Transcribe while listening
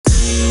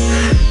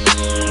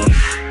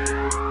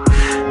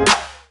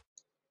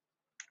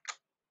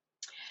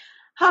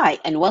Hi,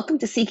 and welcome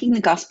to Seeking the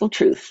Gospel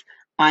Truth.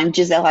 I'm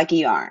Giselle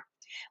Aguiar.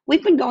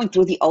 We've been going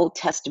through the Old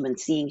Testament,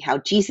 seeing how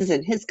Jesus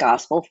and his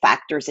gospel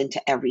factors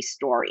into every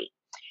story.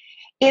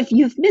 If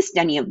you've missed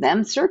any of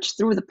them, search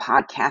through the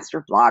podcast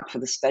or blog for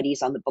the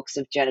studies on the books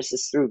of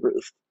Genesis through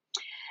Ruth.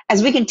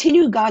 As we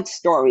continue God's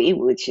story,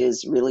 which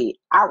is really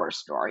our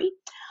story,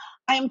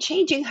 I am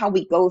changing how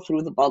we go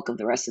through the bulk of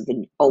the rest of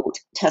the Old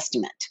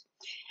Testament.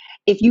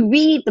 If you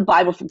read the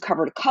Bible from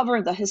cover to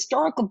cover, the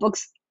historical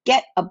books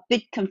get a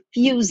bit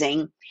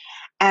confusing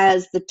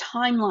as the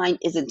timeline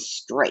isn't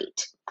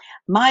straight.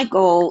 My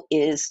goal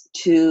is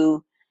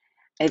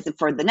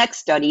for the next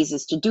studies,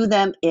 is to do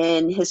them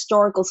in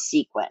historical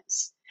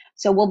sequence.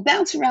 So we'll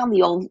bounce around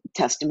the Old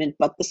Testament,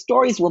 but the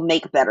stories will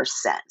make better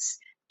sense.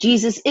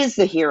 Jesus is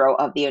the hero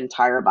of the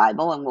entire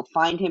Bible, and we'll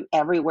find him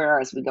everywhere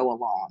as we go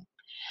along.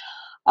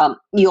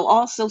 You'll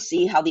also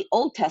see how the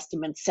Old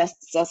Testament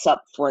sets us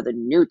up for the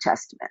New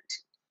Testament.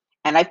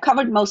 And I've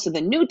covered most of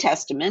the New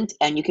Testament,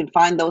 and you can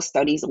find those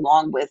studies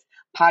along with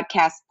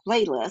podcast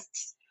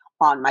playlists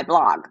on my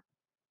blog.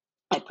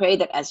 I pray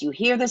that as you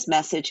hear this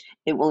message,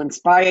 it will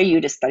inspire you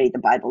to study the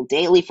Bible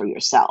daily for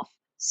yourself.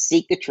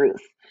 Seek the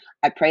truth.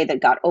 I pray that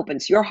God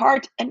opens your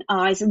heart and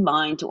eyes and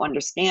mind to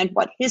understand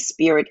what his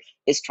Spirit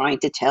is trying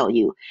to tell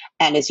you.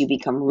 And as you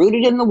become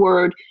rooted in the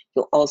Word,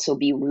 you'll also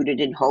be rooted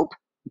in hope,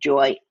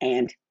 joy,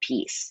 and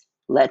peace.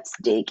 Let's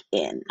dig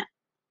in.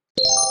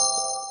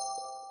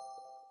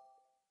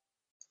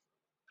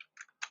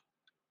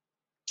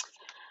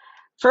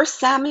 1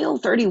 Samuel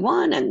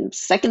 31 and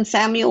 2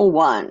 Samuel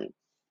 1,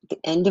 the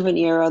end of an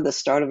era, the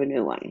start of a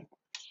new one.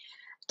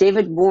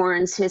 David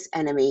warns his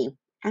enemy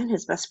and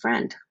his best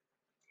friend.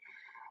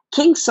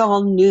 King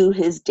Saul knew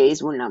his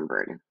days were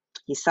numbered.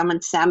 He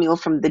summoned Samuel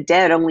from the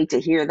dead only to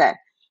hear that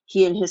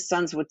he and his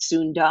sons would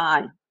soon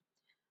die.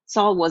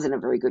 Saul wasn't a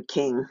very good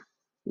king.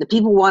 The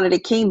people wanted a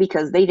king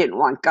because they didn't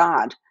want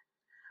God.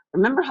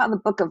 Remember how the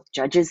book of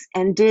Judges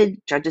ended,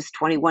 Judges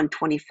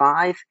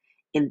 21:25?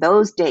 In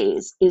those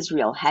days,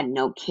 Israel had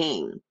no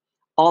king.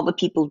 All the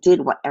people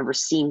did whatever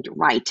seemed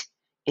right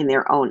in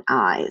their own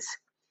eyes.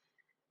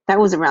 That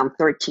was around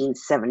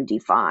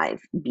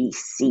 1375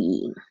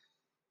 BC.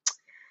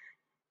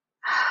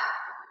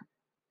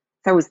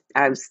 I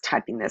was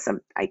typing this.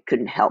 I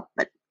couldn't help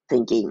but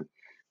thinking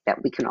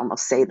that we can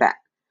almost say that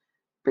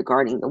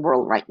regarding the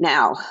world right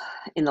now.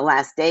 In the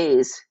last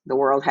days, the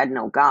world had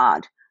no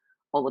God.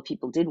 All the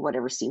people did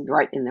whatever seemed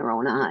right in their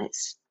own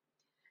eyes.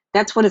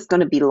 That's what it's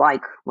going to be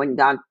like when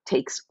God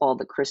takes all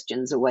the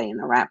Christians away in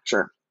the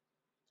rapture.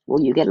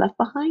 Will you get left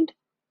behind?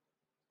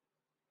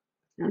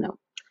 I don't know.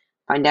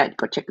 Find out.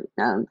 Go check.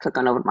 Click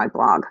on over to my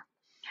blog.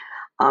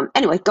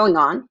 Anyway, going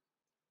on.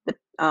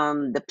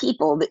 The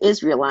people, the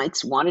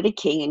Israelites, wanted a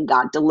king, and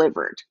God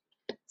delivered.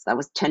 So that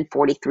was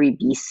 1043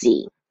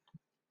 BC.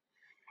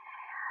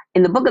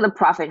 In the book of the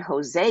prophet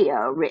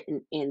Hosea,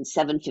 written in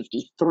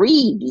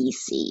 753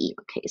 BC,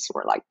 okay, so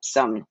we're like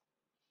some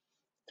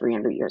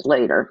 300 years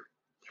later,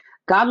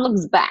 God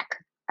looks back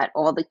at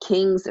all the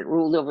kings that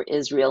ruled over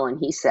Israel, and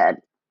he said,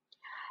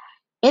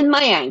 "In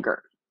my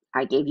anger,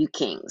 I gave you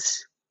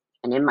kings,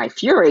 and in my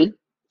fury,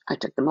 I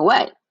took them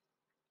away."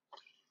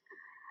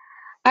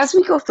 As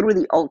we go through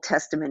the Old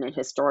Testament in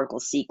historical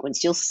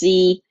sequence, you'll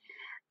see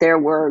there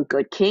were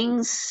good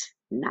kings,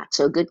 not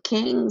so good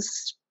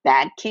kings,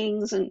 bad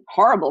kings, and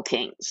horrible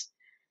kings.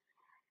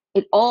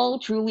 It all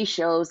truly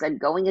shows that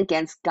going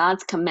against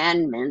God's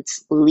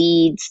commandments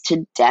leads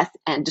to death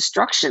and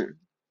destruction.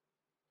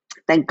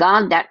 Thank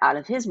God that out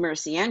of his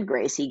mercy and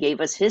grace, he gave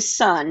us his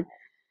Son,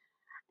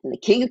 and the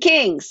King of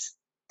Kings,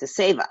 to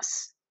save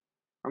us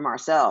from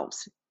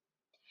ourselves.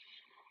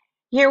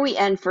 Here we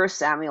end 1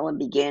 Samuel and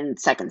begin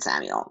 2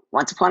 Samuel.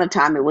 Once upon a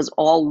time, it was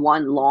all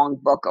one long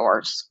book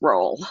or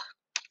scroll.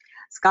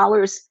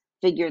 Scholars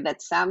figure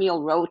that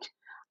Samuel wrote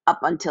up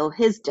until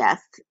his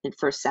death in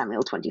 1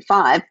 Samuel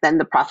 25. Then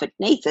the prophet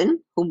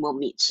Nathan, whom we'll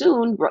meet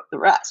soon, wrote the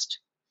rest.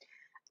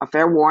 A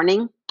fair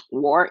warning,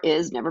 war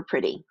is never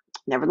pretty.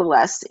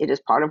 Nevertheless, it is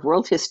part of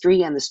world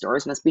history and the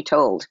stories must be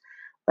told.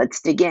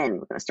 Let's dig in.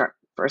 We're going to start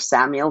 1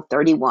 Samuel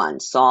 31,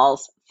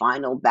 Saul's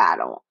final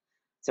battle.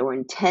 So we're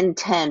in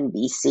 1010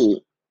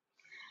 BC.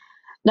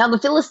 Now the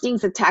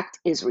Philistines attacked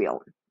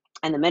Israel,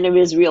 and the men of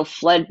Israel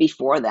fled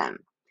before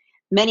them.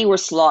 Many were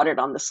slaughtered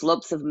on the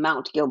slopes of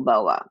Mount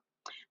Gilboa.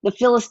 The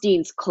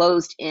Philistines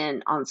closed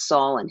in on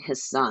Saul and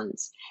his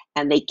sons,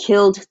 and they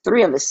killed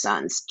 3 of his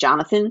sons,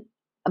 Jonathan,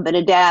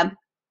 Abinadab,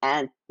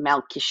 and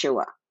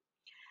Malchishua.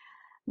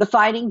 The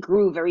fighting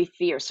grew very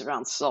fierce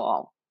around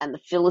Saul, and the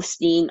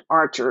Philistine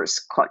archers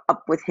caught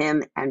up with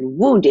him and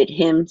wounded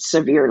him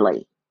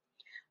severely.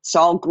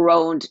 Saul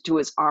groaned to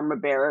his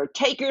armor-bearer,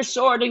 "Take your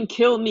sword and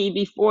kill me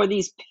before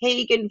these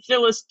pagan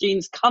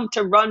Philistines come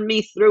to run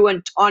me through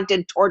and taunt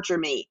and torture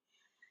me."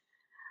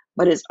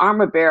 But his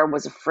armor-bearer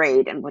was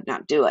afraid and would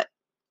not do it.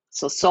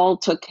 So Saul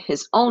took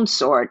his own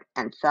sword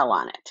and fell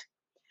on it.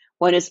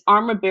 When his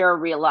armor-bearer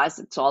realized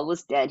that Saul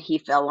was dead, he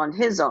fell on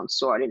his own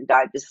sword and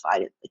died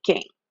beside the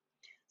king.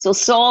 So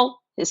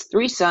Saul, his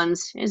 3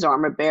 sons, his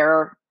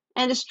armor-bearer,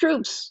 and his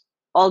troops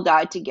all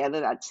died together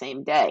that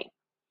same day.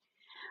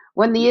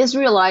 When the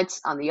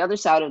Israelites on the other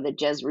side of the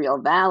Jezreel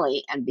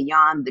Valley and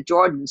beyond the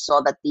Jordan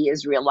saw that the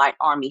Israelite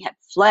army had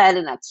fled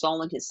and that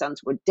Saul and his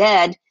sons were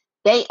dead,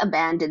 they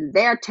abandoned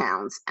their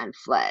towns and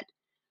fled.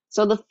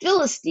 So the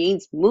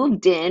Philistines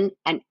moved in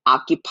and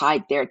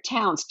occupied their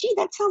towns. Gee,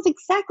 that sounds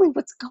exactly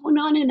what's going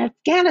on in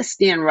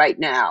Afghanistan right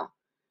now.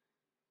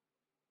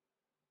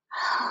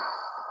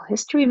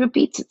 History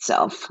repeats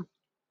itself.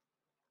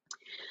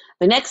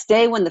 The next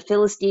day, when the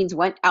Philistines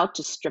went out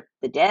to strip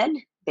the dead,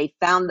 they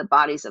found the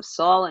bodies of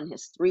Saul and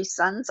his 3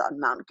 sons on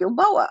Mount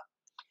Gilboa.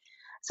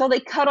 So they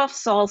cut off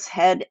Saul's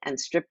head and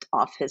stripped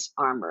off his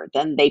armor.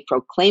 Then they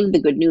proclaimed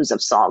the good news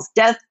of Saul's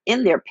death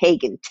in their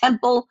pagan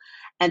temple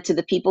and to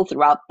the people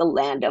throughout the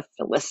land of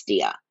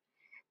Philistia.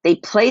 They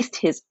placed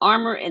his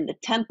armor in the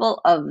temple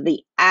of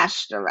the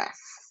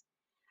Ashtoreth,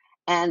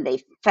 and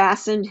they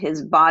fastened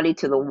his body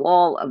to the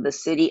wall of the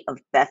city of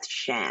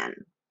Bethshan.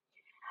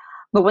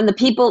 But when the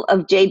people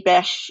of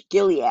Jabesh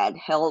Gilead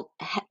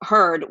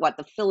heard what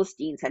the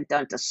Philistines had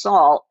done to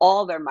Saul,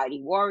 all their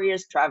mighty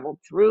warriors traveled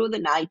through the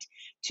night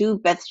to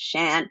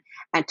Bethshan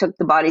and took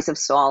the bodies of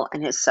Saul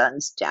and his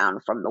sons down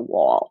from the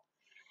wall.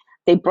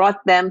 They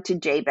brought them to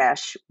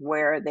Jabesh,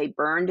 where they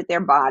burned their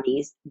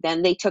bodies.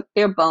 Then they took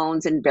their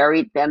bones and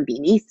buried them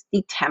beneath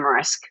the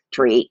tamarisk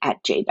tree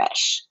at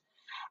Jabesh.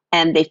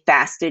 And they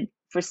fasted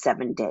for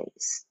 7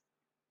 days.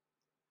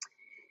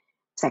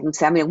 2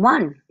 Samuel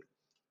 1,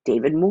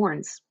 David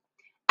mourns.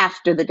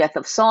 After the death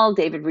of Saul,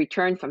 David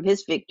returned from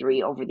his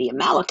victory over the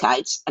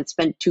Amalekites and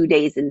spent 2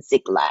 days in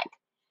Ziklag.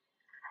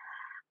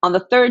 On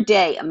the 3rd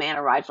day, a man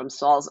arrived from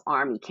Saul's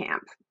army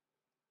camp.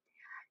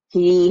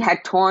 He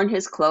had torn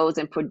his clothes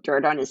and put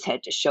dirt on his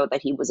head to show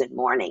that he was in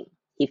mourning.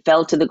 He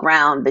fell to the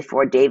ground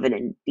before David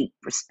in deep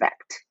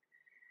respect.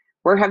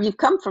 "Where have you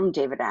come from?"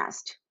 David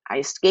asked. "I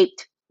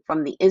escaped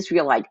from the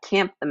Israelite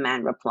camp," the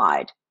man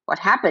replied. "What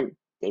happened?"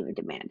 David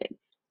demanded.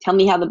 "Tell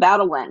me how the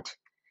battle went."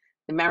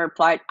 The man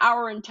replied,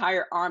 "Our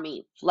entire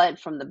army fled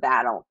from the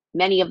battle.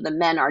 Many of the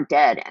men are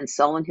dead, and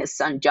Saul and his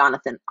son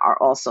Jonathan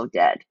are also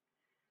dead."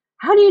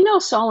 "How do you know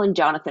Saul and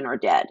Jonathan are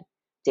dead?"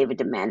 David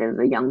demanded of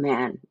the young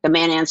man. The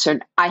man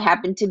answered, "I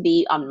happened to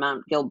be on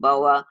Mount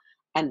Gilboa,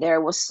 and there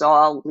was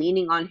Saul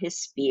leaning on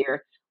his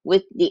spear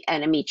with the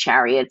enemy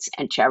chariots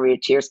and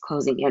charioteers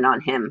closing in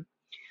on him.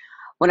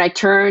 When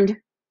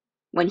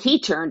he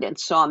turned and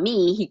saw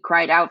me, he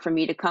cried out for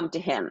me to come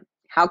to him.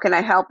 'How can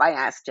I help?' I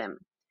asked him.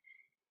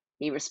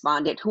 He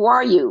responded, 'Who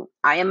are you?'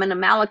 'I am an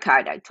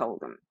Amalekite,' I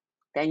told him.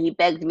 Then he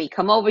begged me,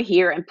 'Come over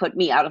here and put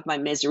me out of my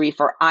misery,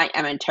 for I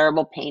am in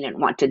terrible pain and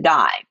want to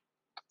die.'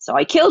 So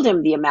I killed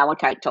him," the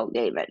Amalekite told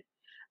David,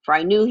 "for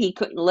I knew he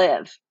couldn't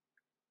live.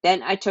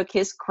 Then I took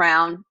his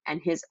crown and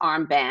his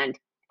armband,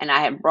 and I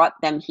have brought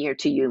them here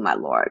to you, my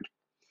lord."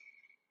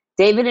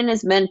 David and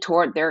his men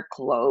tore their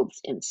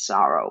clothes in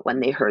sorrow when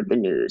they heard the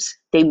news.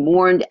 They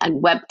mourned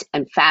and wept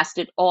and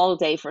fasted all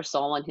day for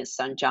Saul and his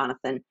son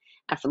Jonathan,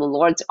 and for the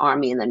Lord's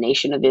army and the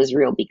nation of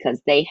Israel,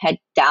 because they had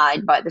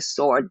died by the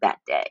sword that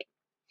day.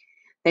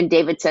 Then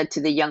David said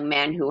to the young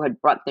man who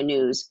had brought the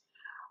news,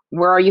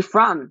 "Where are you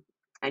from?"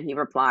 And he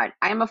replied,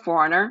 "I am a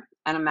foreigner,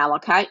 an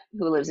Amalekite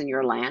who lives in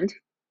your land."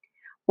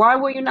 "Why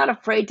were you not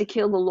afraid to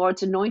kill the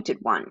Lord's anointed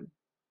one?"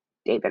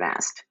 David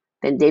asked.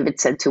 Then David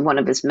said to one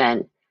of his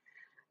men,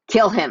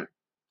 "Kill him."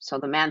 So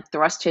the man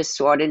thrust his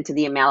sword into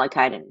the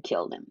Amalekite and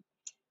killed him.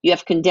 "You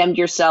have condemned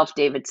yourself,"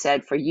 David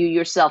said, "for you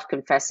yourself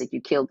confess that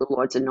you killed the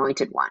Lord's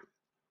anointed one."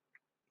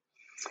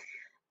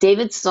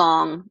 David's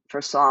song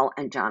for Saul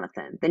and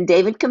Jonathan. Then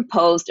David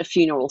composed a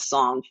funeral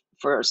song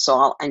for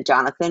Saul and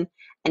Jonathan,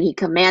 and he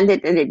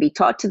commanded that it be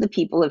taught to the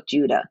people of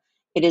Judah.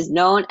 It is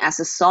known as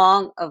a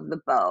Song of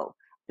the Bow,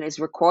 and is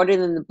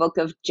recorded in the book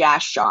of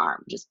Jashar,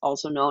 which is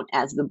also known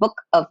as the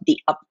Book of the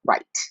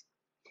Upright.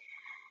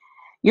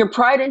 "Your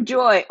pride and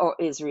joy, O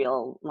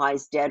Israel,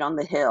 lies dead on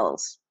the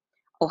hills.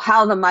 Oh,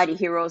 how the mighty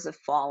heroes have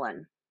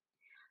fallen.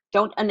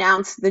 Don't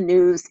announce the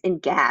news in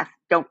Gath.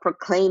 Don't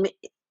proclaim it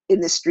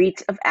in the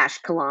streets of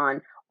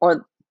Ashkelon,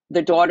 or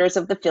the daughters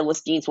of the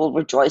Philistines will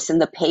rejoice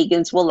and the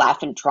pagans will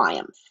laugh in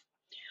triumph.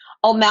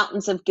 O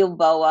mountains of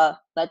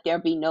Gilboa, let there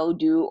be no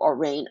dew or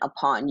rain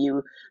upon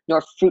you,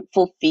 nor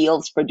fruitful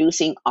fields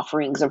producing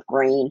offerings of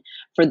grain.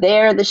 For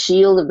there the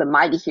shield of the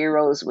mighty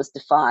heroes was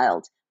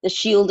defiled. The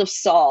shield of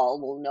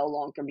Saul will no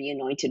longer be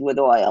anointed with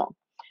oil.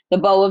 The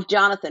bow of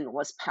Jonathan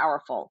was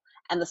powerful,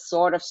 and the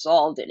sword of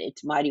Saul did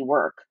its mighty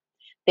work.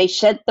 They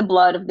shed the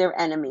blood of their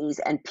enemies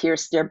and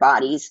pierced their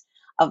bodies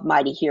of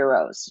mighty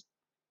heroes.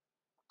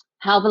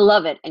 How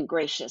beloved and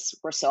gracious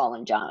were Saul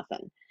and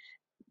Jonathan.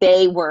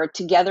 They were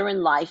together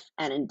in life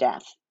and in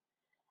death.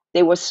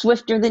 They were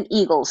swifter than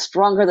eagles,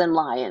 stronger than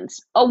lions.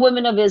 O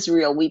women of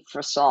Israel, weep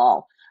for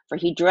Saul, for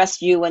he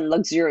dressed you in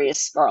luxurious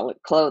scarlet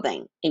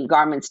clothing, in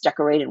garments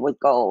decorated with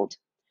gold.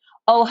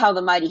 Oh, how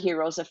the mighty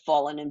heroes have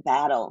fallen in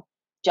battle.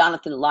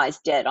 Jonathan lies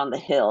dead on the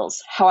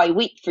hills. How I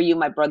weep for you,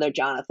 my brother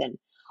Jonathan.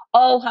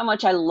 Oh, how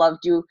much I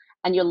loved you,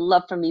 and your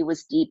love for me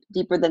was deep,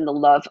 deeper than the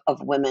love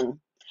of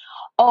women.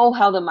 Oh,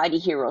 how the mighty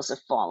heroes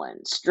have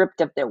fallen,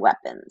 stripped of their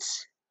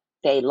weapons.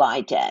 They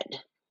lie dead.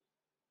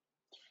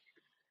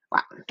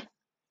 Wow.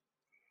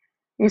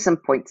 Here's some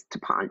points to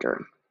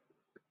ponder.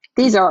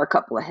 These are a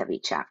couple of heavy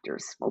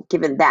chapters. Well,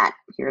 given that,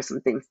 here are some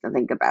things to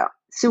think about.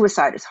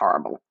 Suicide is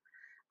horrible.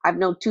 I've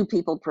known 2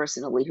 people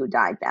personally who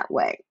died that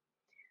way.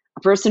 A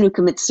person who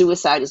commits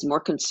suicide is more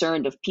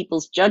concerned of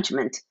people's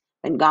judgment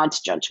than God's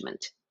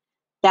judgment.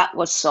 That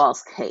was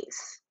Saul's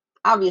case.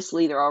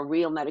 Obviously, there are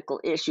real medical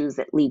issues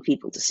that lead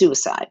people to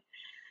suicide,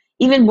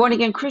 even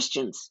born-again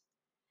Christians.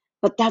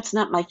 But that's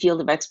not my field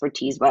of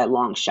expertise by a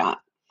long shot.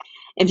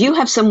 If you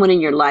have someone in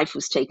your life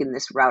who's taken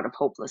this route of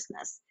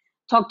hopelessness,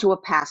 talk to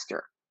a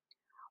pastor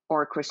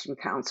or a Christian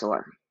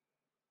counselor.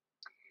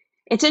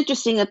 It's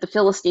interesting that the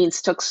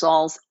Philistines took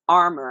Saul's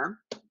armor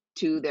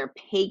to their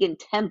pagan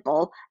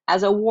temple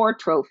as a war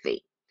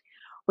trophy.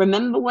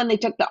 Remember when they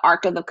took the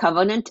Ark of the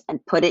Covenant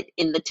and put it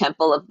in the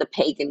temple of the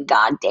pagan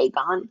god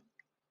Dagon?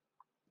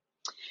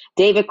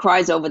 David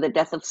cries over the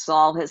death of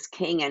Saul, his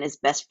king, and his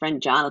best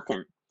friend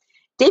Jonathan.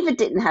 David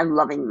didn't have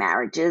loving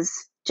marriages.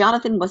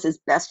 Jonathan was his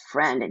best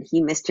friend, and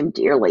he missed him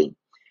dearly.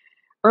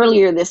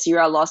 Earlier this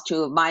year, I lost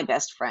 2 of my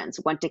best friends,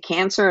 one to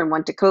cancer and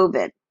one to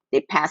COVID.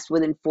 They passed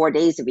within 4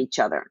 days of each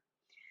other.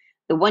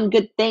 The one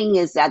good thing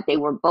is that they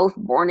were both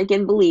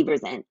born-again believers,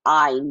 and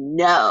I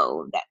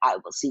know that I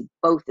will see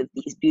both of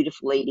these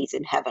beautiful ladies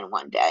in heaven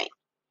one day.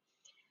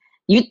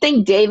 You'd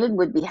think David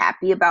would be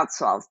happy about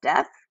Saul's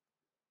death,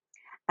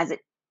 as it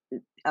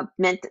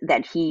meant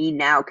that he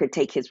now could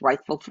take his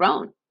rightful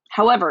throne.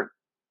 However,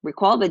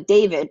 recall that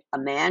David, a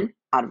man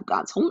out of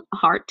God's own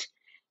heart,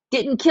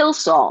 didn't kill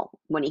Saul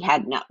when he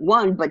had not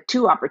 1 but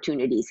 2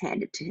 opportunities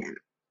handed to him.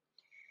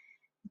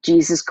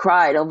 Jesus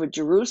cried over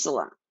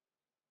Jerusalem,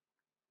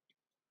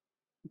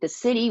 the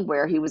city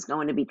where he was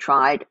going to be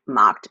tried,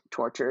 mocked,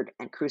 tortured,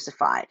 and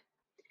crucified.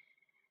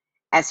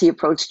 As he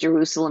approached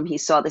Jerusalem, he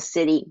saw the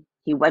city.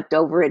 He wept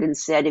over it and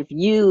said, if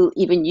you,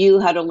 even you,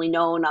 had only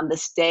known on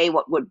this day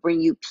what would bring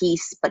you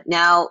peace, but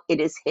now it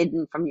is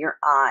hidden from your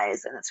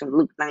eyes. And that's from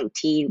Luke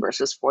 19,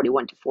 verses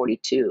 41 to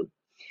 42.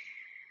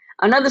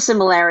 Another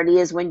similarity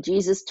is when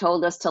Jesus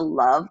told us to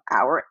love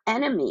our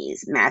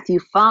enemies. Matthew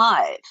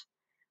 5,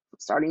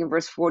 starting in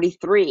verse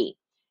 43.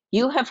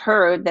 You have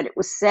heard that it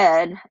was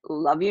said,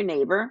 love your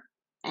neighbor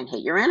and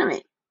hate your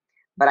enemy.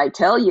 But I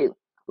tell you,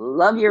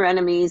 love your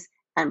enemies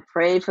and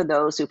pray for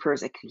those who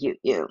persecute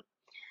you,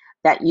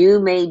 that you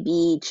may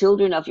be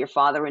children of your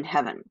Father in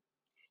heaven.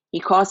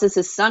 He causes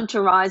his sun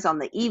to rise on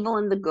the evil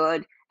and the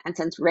good, and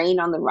sends rain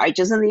on the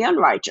righteous and the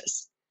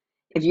unrighteous.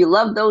 If you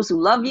love those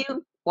who love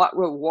you, what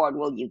reward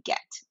will you get?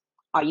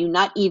 Are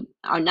not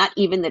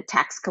even the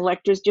tax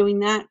collectors doing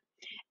that?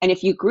 And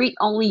if you greet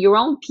only your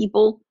own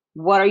people,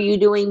 what are you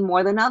doing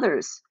more than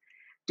others?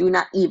 Do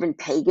not even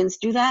pagans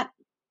do that?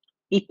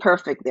 Be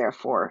perfect,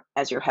 therefore,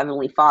 as your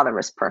heavenly Father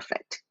is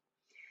perfect.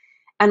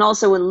 And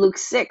also in Luke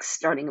 6,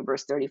 starting in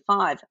verse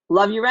 35,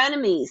 love your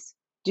enemies,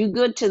 do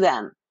good to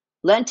them,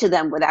 lend to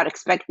them without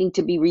expecting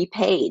to be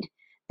repaid.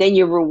 Then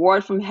your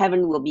reward from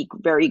heaven will be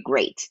very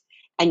great,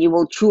 and you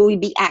will truly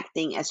be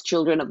acting as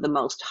children of the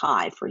Most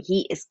High, for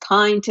he is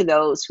kind to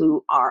those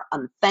who are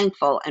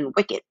unthankful and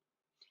wicked.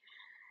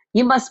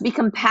 You must be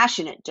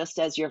compassionate, just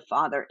as your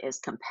Father is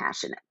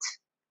compassionate.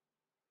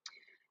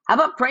 How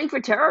about praying for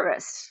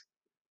terrorists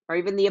or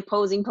even the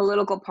opposing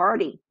political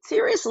party?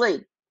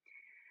 Seriously.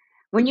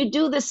 When you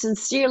do this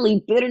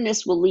sincerely,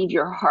 bitterness will leave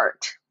your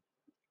heart.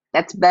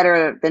 That's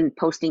better than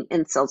posting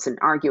insults and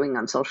arguing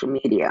on social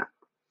media.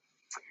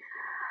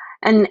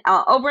 And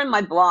over in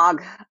my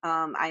blog,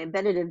 I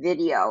embedded a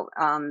video,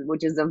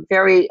 which is a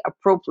very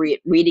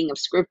appropriate reading of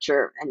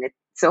scripture. And it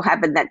so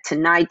happened that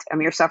tonight,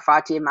 Amir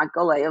Sarfati and Matt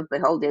Golay of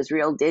Behold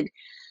Israel did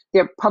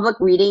their public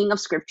reading of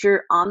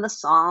scripture on the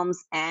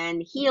Psalms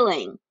and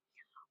healing.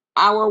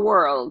 Our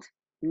world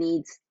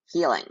needs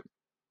healing.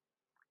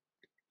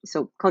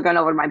 So click on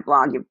over to my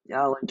blog.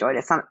 You'll enjoy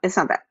it. It's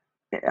not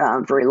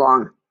that very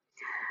long.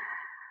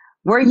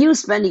 Where you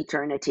spend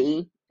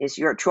eternity is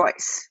your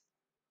choice.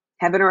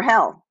 Heaven or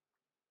hell.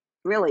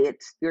 Really,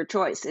 it's your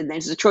choice. And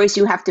there's a choice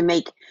you have to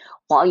make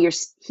while you're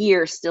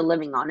here still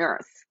living on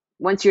earth.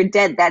 Once you're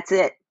dead, that's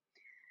it.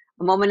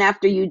 A moment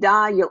after you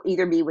die, you'll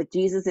either be with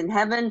Jesus in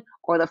heaven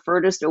or the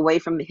furthest away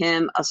from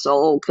him a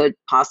soul could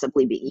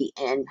possibly be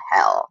in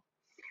hell.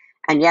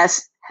 And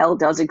yes, hell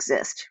does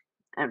exist.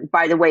 And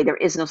by the way, there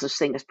is no such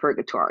thing as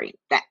purgatory.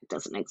 That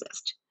doesn't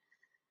exist.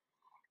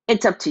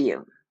 It's up to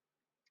you.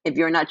 If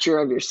you're not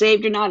sure if you're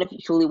saved or not, if you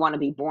truly want to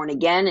be born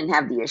again and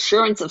have the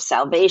assurance of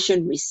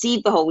salvation,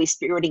 receive the Holy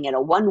Spirit and get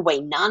a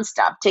one-way,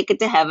 nonstop ticket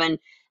to heaven,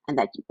 and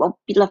that you won't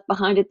be left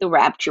behind at the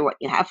rapture, what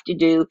you have to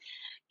do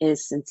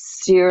is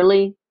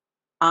sincerely,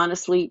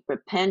 honestly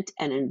repent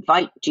and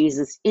invite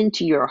Jesus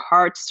into your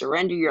heart,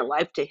 surrender your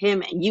life to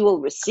him, and you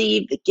will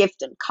receive the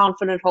gift and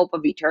confident hope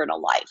of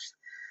eternal life.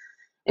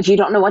 If you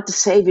don't know what to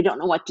say, if you don't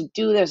know what to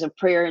do, there's a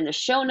prayer in the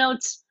show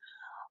notes.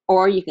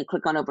 Or you can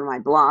click on over my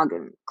blog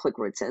and click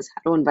where it says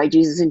how to invite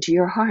Jesus into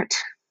your heart.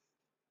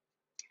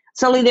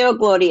 Soli Deo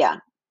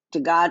Gloria. To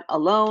God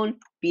alone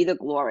be the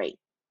glory.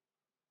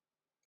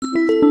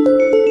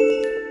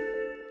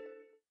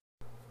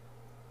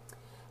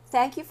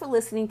 Thank you for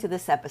listening to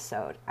this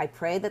episode. I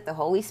pray that the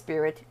Holy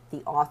Spirit,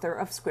 the author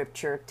of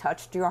Scripture,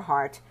 touched your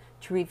heart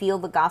to reveal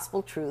the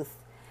gospel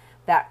truth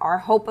that our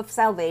hope of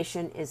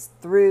salvation is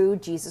through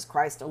Jesus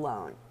Christ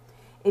alone.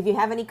 If you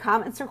have any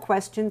comments or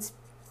questions,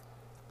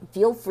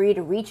 feel free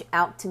to reach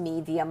out to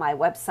me via my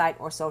website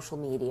or social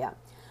media.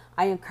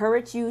 I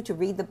encourage you to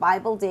read the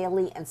Bible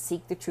daily and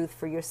seek the truth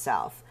for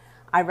yourself.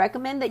 I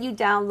recommend that you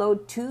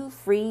download 2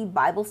 free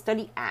Bible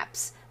study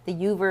apps, the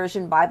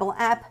YouVersion Bible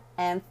app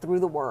and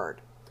Through the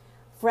Word.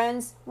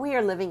 Friends, we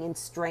are living in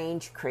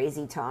strange,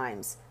 crazy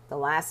times, the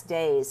last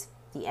days,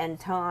 the end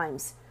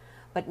times.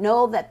 But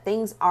know that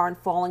things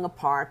aren't falling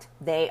apart,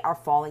 they are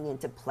falling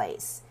into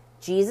place.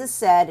 Jesus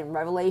said in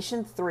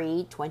Revelation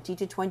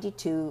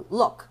 3:20-22,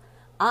 "Look,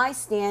 I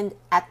stand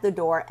at the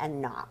door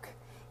and knock.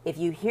 If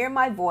you hear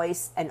my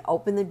voice and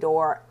open the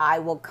door, I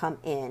will come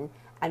in,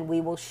 and we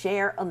will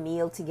share a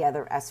meal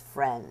together as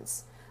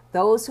friends.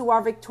 Those who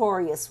are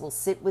victorious will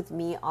sit with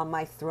me on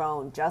my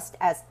throne, just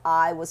as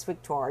I was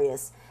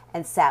victorious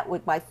and sat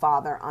with my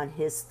Father on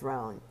his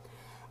throne."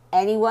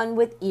 Anyone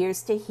with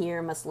ears to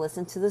hear must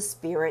listen to the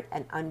Spirit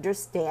and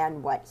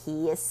understand what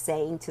he is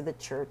saying to the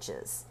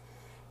churches.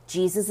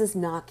 Jesus is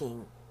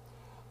knocking.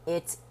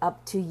 It's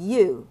up to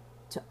you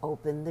to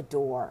open the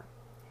door.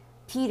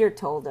 Peter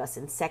told us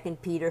in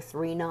 2 Peter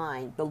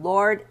 3:9, the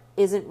Lord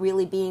isn't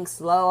really being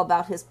slow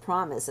about his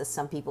promise, as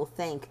some people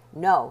think.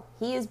 No,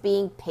 he is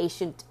being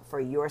patient for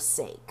your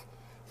sake.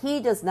 He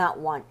does not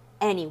want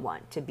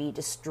anyone to be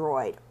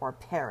destroyed or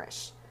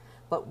perish,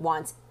 but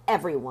wants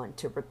everyone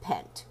to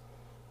repent.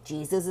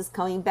 Jesus is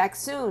coming back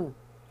soon.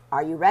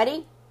 Are you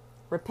ready?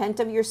 Repent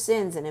of your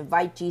sins and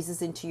invite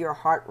Jesus into your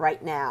heart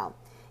right now.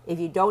 If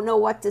you don't know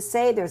what to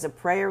say, there's a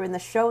prayer in the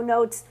show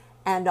notes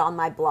and on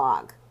my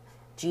blog.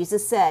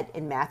 Jesus said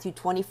in Matthew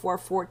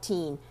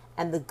 24:14,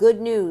 "And the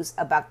good news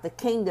about the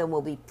kingdom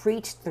will be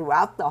preached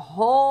throughout the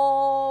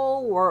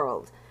whole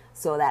world,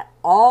 so that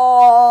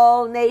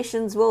all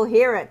nations will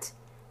hear it,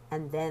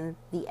 and then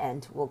the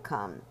end will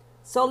come."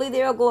 Soli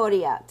Deo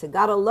Gloria. To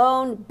God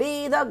alone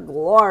be the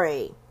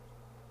glory.